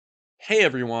Hey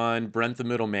everyone, Brent the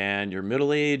Middleman, your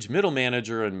middle age, middle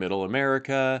manager in Middle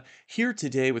America, here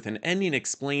today with an ending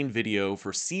explained video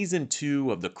for season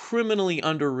 2 of the criminally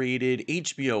underrated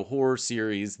HBO horror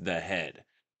series The Head.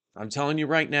 I'm telling you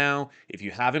right now, if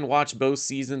you haven't watched both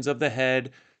seasons of The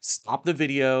Head, stop the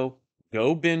video,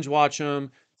 go binge watch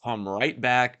them, come right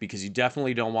back because you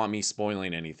definitely don't want me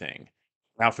spoiling anything.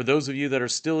 Now, for those of you that are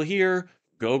still here,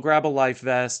 go grab a life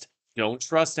vest, don't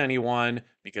trust anyone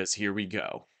because here we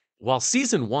go. While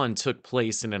season 1 took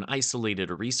place in an isolated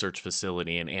research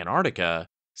facility in Antarctica,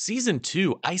 season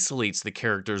 2 isolates the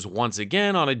characters once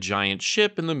again on a giant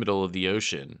ship in the middle of the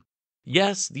ocean.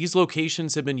 Yes, these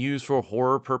locations have been used for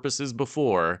horror purposes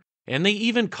before, and they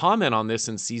even comment on this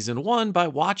in season 1 by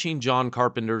watching John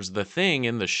Carpenter's The Thing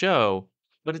in the show,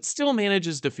 but it still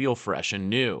manages to feel fresh and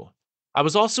new. I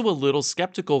was also a little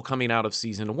skeptical coming out of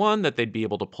season 1 that they'd be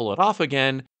able to pull it off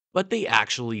again, but they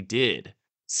actually did.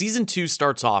 Season 2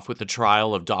 starts off with the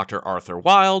trial of Dr. Arthur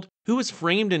Wilde, who was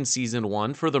framed in Season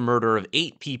 1 for the murder of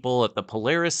 8 people at the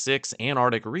Polaris 6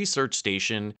 Antarctic Research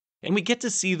Station, and we get to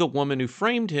see the woman who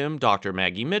framed him, Dr.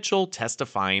 Maggie Mitchell,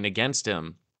 testifying against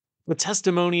him. The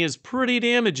testimony is pretty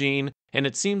damaging, and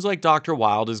it seems like Dr.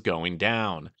 Wilde is going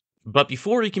down. But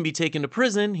before he can be taken to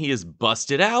prison, he is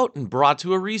busted out and brought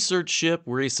to a research ship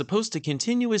where he's supposed to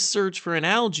continue his search for an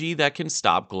algae that can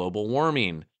stop global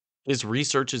warming. His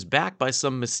research is backed by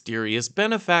some mysterious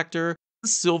benefactor, the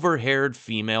silver haired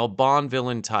female Bond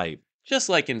villain type. Just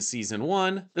like in season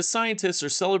 1, the scientists are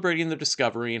celebrating the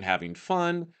discovery and having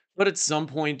fun, but at some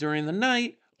point during the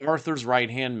night, Arthur's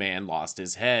right hand man lost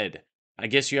his head. I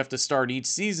guess you have to start each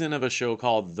season of a show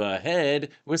called The Head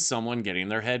with someone getting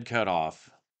their head cut off.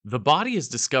 The body is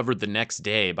discovered the next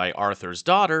day by Arthur's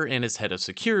daughter and his head of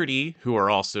security, who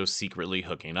are also secretly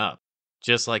hooking up.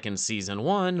 Just like in season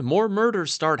 1, more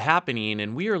murders start happening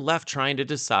and we are left trying to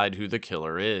decide who the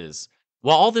killer is.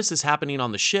 While all this is happening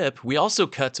on the ship, we also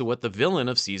cut to what the villain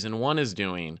of season 1 is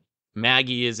doing.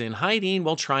 Maggie is in hiding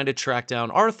while trying to track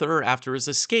down Arthur after his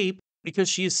escape because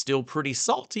she is still pretty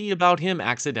salty about him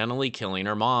accidentally killing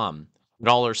her mom.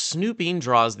 But all her snooping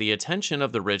draws the attention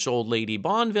of the rich old lady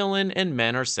Bond villain and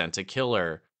men are sent to kill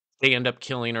her. They end up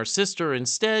killing her sister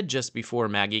instead just before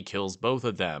Maggie kills both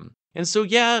of them. And so,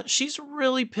 yeah, she's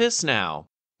really pissed now.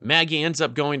 Maggie ends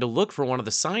up going to look for one of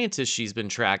the scientists she's been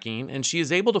tracking, and she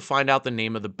is able to find out the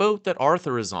name of the boat that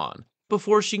Arthur is on.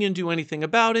 Before she can do anything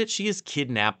about it, she is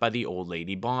kidnapped by the old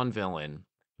lady Bond villain.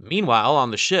 Meanwhile,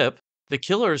 on the ship, the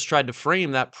killers tried to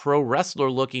frame that pro wrestler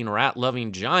looking rat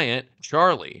loving giant,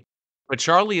 Charlie. But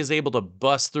Charlie is able to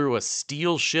bust through a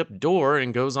steel ship door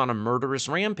and goes on a murderous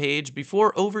rampage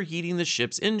before overheating the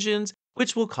ship's engines,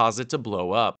 which will cause it to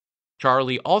blow up.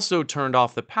 Charlie also turned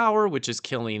off the power, which is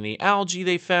killing the algae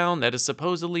they found that is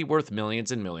supposedly worth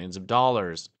millions and millions of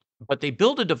dollars. But they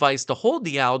build a device to hold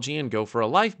the algae and go for a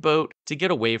lifeboat to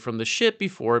get away from the ship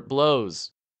before it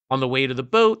blows. On the way to the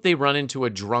boat, they run into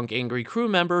a drunk, angry crew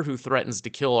member who threatens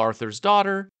to kill Arthur's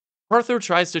daughter. Arthur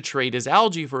tries to trade his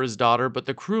algae for his daughter, but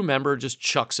the crew member just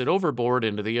chucks it overboard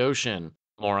into the ocean.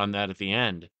 More on that at the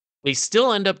end. They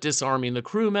still end up disarming the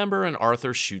crew member, and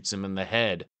Arthur shoots him in the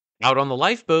head. Out on the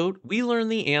lifeboat, we learn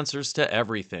the answers to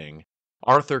everything.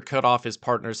 Arthur cut off his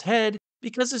partner's head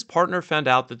because his partner found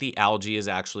out that the algae is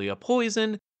actually a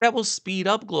poison that will speed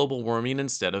up global warming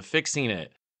instead of fixing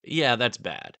it. Yeah, that's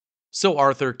bad. So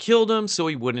Arthur killed him so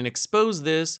he wouldn't expose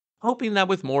this, hoping that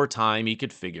with more time he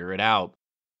could figure it out.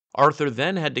 Arthur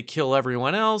then had to kill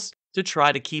everyone else to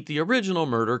try to keep the original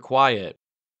murder quiet.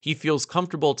 He feels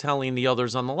comfortable telling the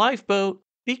others on the lifeboat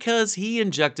because he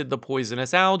injected the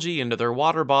poisonous algae into their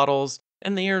water bottles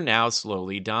and they are now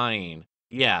slowly dying.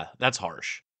 Yeah, that's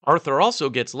harsh. Arthur also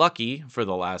gets lucky, for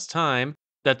the last time,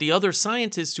 that the other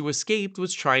scientist who escaped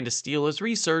was trying to steal his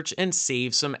research and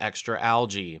save some extra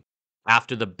algae.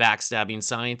 After the backstabbing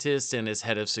scientist and his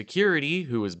head of security,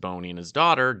 who is boning his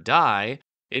daughter, die,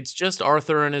 it's just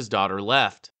Arthur and his daughter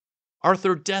left.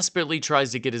 Arthur desperately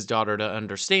tries to get his daughter to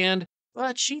understand,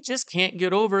 but she just can't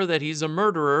get over that he's a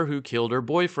murderer who killed her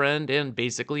boyfriend and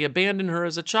basically abandoned her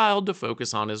as a child to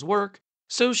focus on his work,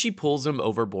 so she pulls him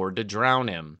overboard to drown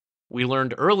him. We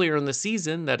learned earlier in the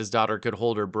season that his daughter could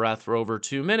hold her breath for over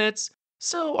 2 minutes,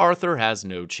 so Arthur has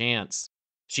no chance.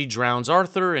 She drowns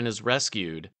Arthur and is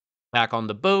rescued. Back on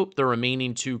the boat, the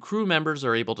remaining 2 crew members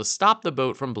are able to stop the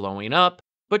boat from blowing up,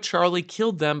 but Charlie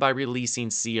killed them by releasing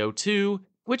CO2,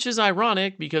 which is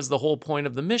ironic because the whole point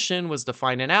of the mission was to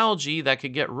find an algae that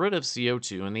could get rid of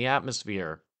CO2 in the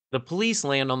atmosphere. The police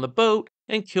land on the boat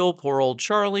and kill poor old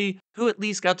Charlie, who at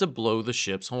least got to blow the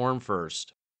ship's horn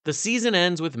first. The season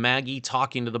ends with Maggie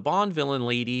talking to the Bond villain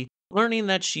lady, learning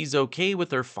that she's okay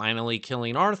with her finally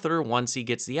killing Arthur once he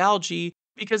gets the algae,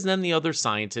 because then the other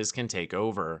scientists can take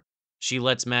over. She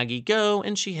lets Maggie go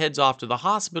and she heads off to the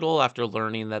hospital after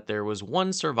learning that there was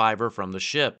one survivor from the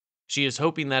ship. She is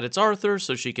hoping that it's Arthur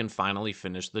so she can finally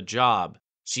finish the job.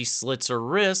 She slits her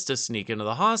wrist to sneak into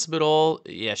the hospital.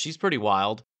 Yeah, she's pretty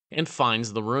wild, and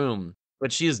finds the room.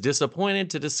 But she is disappointed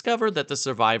to discover that the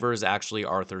survivor is actually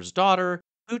Arthur's daughter,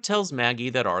 who tells Maggie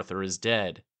that Arthur is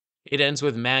dead. It ends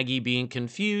with Maggie being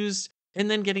confused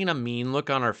and then getting a mean look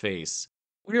on her face.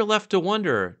 We are left to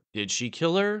wonder, did she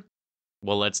kill her?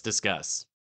 Well, let's discuss.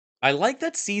 I like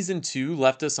that season 2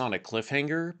 left us on a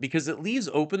cliffhanger because it leaves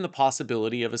open the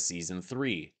possibility of a season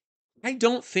 3. I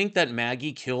don't think that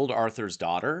Maggie killed Arthur's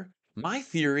daughter. My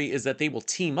theory is that they will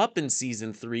team up in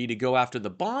season 3 to go after the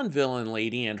Bond villain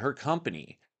lady and her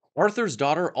company. Arthur's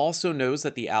daughter also knows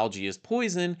that the algae is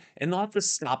poison and they'll have to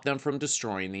stop them from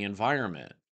destroying the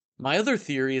environment. My other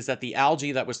theory is that the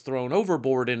algae that was thrown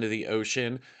overboard into the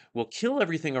ocean will kill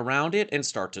everything around it and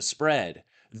start to spread.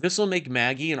 This will make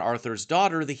Maggie and Arthur's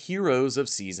daughter the heroes of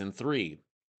season 3.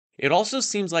 It also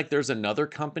seems like there's another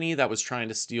company that was trying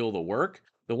to steal the work,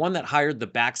 the one that hired the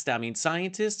backstabbing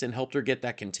scientist and helped her get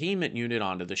that containment unit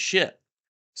onto the ship.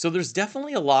 So there's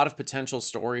definitely a lot of potential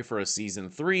story for a season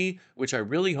 3, which I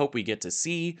really hope we get to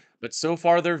see, but so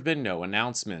far there have been no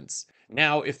announcements.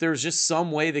 Now, if there's just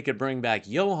some way they could bring back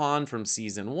Johan from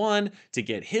season 1 to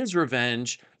get his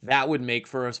revenge, that would make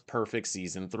for a perfect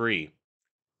season 3.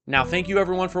 Now, thank you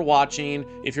everyone for watching.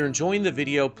 If you're enjoying the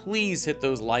video, please hit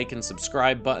those like and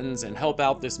subscribe buttons and help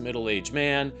out this middle-aged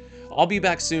man. I'll be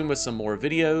back soon with some more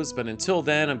videos, but until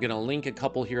then, I'm going to link a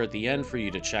couple here at the end for you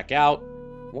to check out.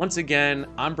 Once again,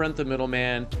 I'm Brent the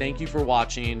Middleman. Thank you for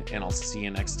watching, and I'll see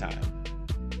you next time.